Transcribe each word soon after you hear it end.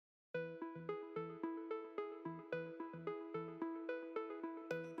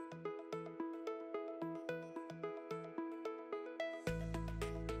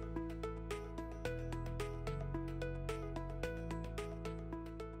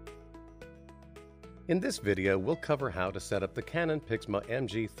In this video, we'll cover how to set up the Canon PIXMA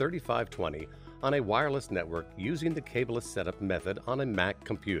MG3520 on a wireless network using the Cableless setup method on a Mac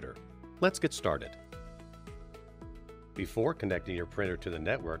computer. Let's get started. Before connecting your printer to the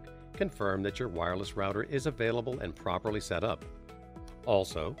network, confirm that your wireless router is available and properly set up.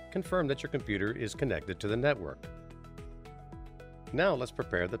 Also, confirm that your computer is connected to the network. Now let's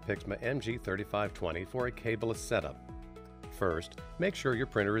prepare the PIXMA MG3520 for a cableless setup. First, make sure your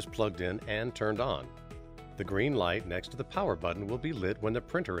printer is plugged in and turned on. The green light next to the power button will be lit when the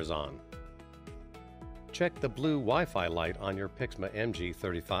printer is on. Check the blue Wi-Fi light on your PIXMA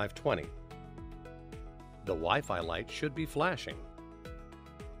MG3520. The Wi-Fi light should be flashing.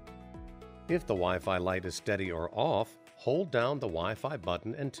 If the Wi-Fi light is steady or off, hold down the Wi-Fi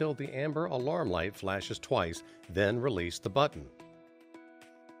button until the amber alarm light flashes twice, then release the button.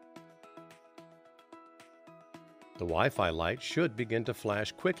 The Wi-Fi light should begin to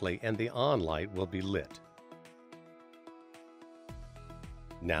flash quickly and the on light will be lit.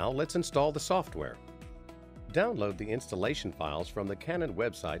 Now let's install the software. Download the installation files from the Canon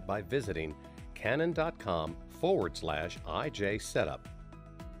website by visiting canon.com/ijsetup.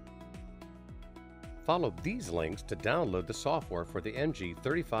 Follow these links to download the software for the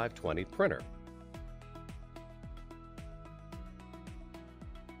MG3520 printer.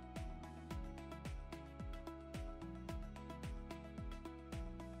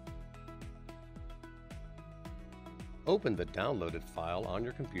 Open the downloaded file on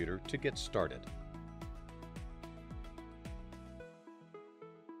your computer to get started.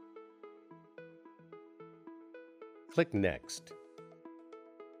 Click Next.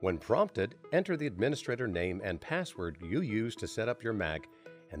 When prompted, enter the administrator name and password you use to set up your Mac,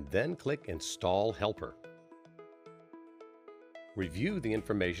 and then click Install Helper. Review the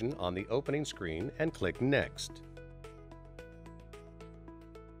information on the opening screen and click Next.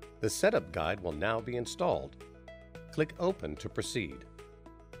 The setup guide will now be installed. Click Open to proceed.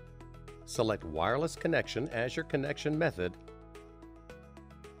 Select Wireless Connection as your connection method.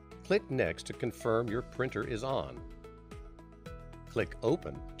 Click Next to confirm your printer is on. Click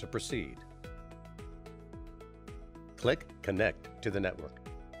Open to proceed. Click Connect to the network.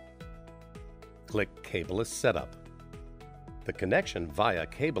 Click Cableless Setup. The connection via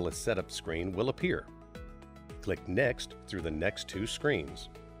Cableless Setup screen will appear. Click Next through the next two screens.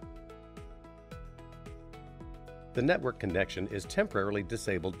 The network connection is temporarily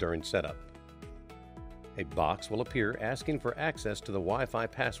disabled during setup. A box will appear asking for access to the Wi-Fi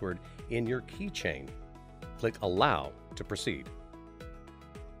password in your keychain. Click Allow to proceed.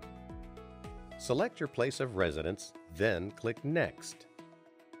 Select your place of residence, then click Next.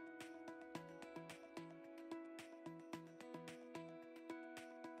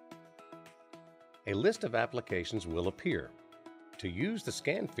 A list of applications will appear. To use the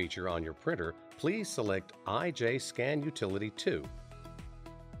scan feature on your printer, please select IJ Scan Utility 2.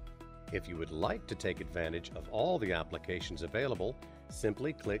 If you would like to take advantage of all the applications available,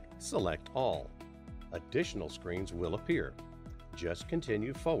 simply click Select All. Additional screens will appear. Just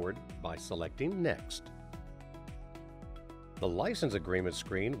continue forward by selecting Next. The license agreement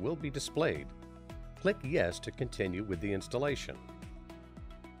screen will be displayed. Click Yes to continue with the installation.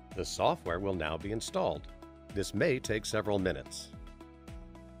 The software will now be installed. This may take several minutes.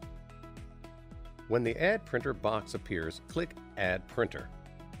 When the Add Printer box appears, click Add Printer.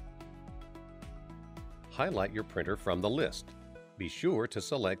 Highlight your printer from the list. Be sure to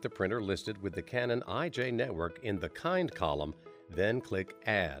select the printer listed with the Canon IJ network in the Kind column, then click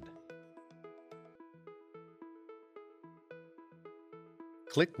Add.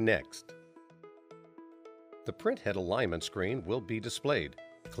 Click Next. The print head alignment screen will be displayed.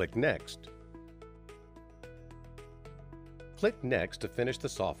 Click Next. Click Next to finish the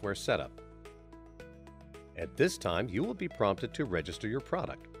software setup. At this time, you will be prompted to register your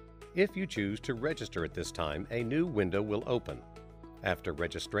product. If you choose to register at this time, a new window will open. After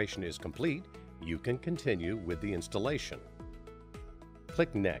registration is complete, you can continue with the installation.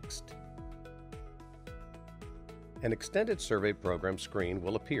 Click Next. An extended survey program screen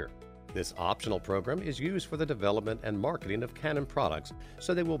will appear. This optional program is used for the development and marketing of Canon products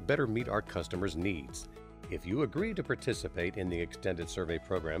so they will better meet our customers' needs. If you agree to participate in the extended survey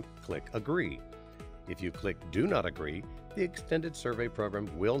program, click Agree. If you click Do Not Agree, the extended survey program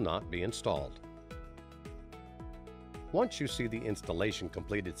will not be installed. Once you see the Installation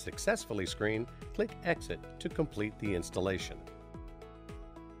Completed Successfully screen, click Exit to complete the installation.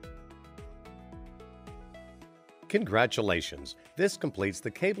 Congratulations! This completes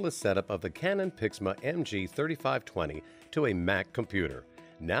the cableless setup of the Canon PIXMA MG3520 to a Mac computer.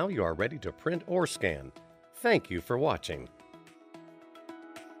 Now you are ready to print or scan. Thank you for watching.